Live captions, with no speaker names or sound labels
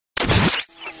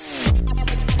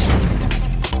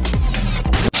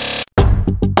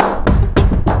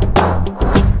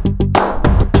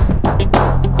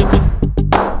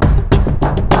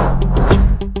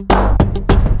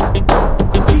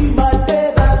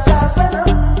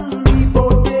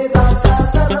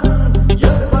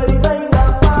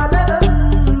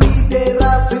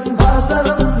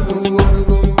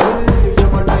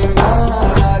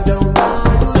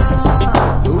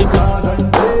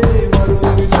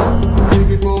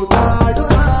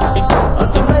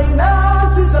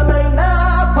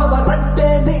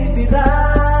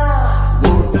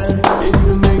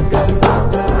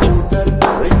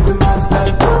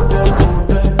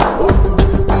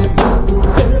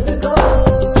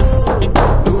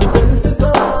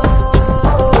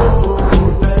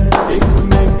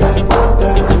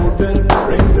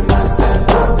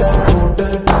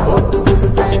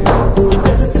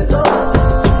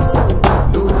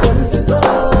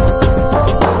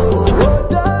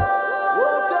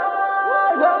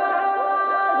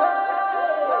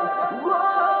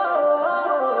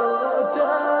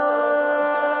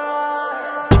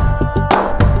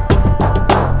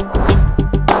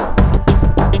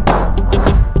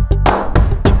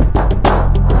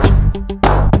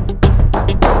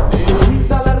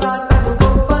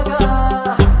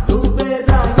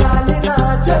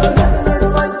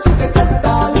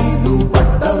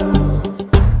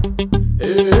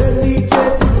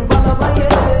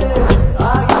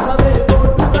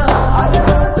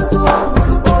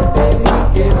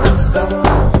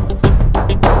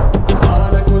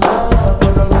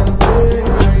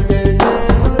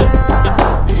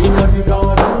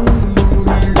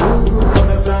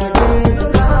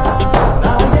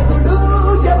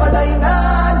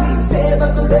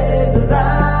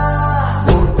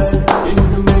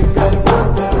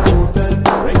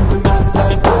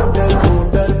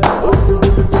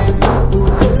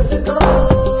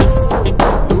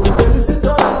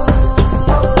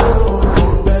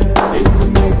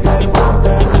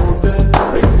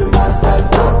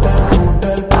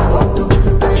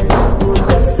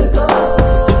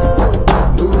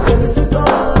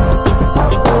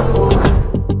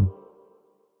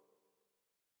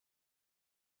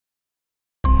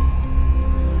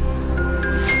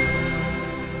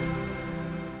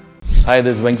Hi,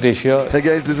 this is Venkatesh here. Hey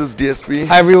guys, this is DSP.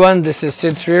 Hi everyone, this is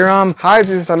Sriram. Hi,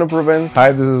 this is Praveen.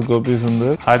 Hi, this is Gopi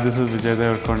Sundar. Hi, this is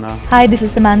Jaya. Hi, this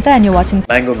is Samantha and you're watching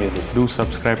Mango Music. Do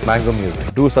subscribe Mango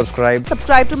Music. Do subscribe.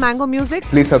 Subscribe to Mango Music.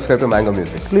 Please subscribe to Mango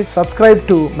Music. Please subscribe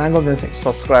to Mango Music.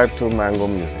 Subscribe to Mango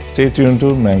Music. Stay tuned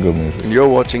to Mango Music. You're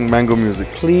watching Mango Music.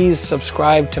 Please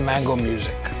subscribe to Mango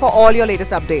Music. For all your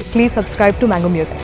latest updates. Please subscribe to Mango Music.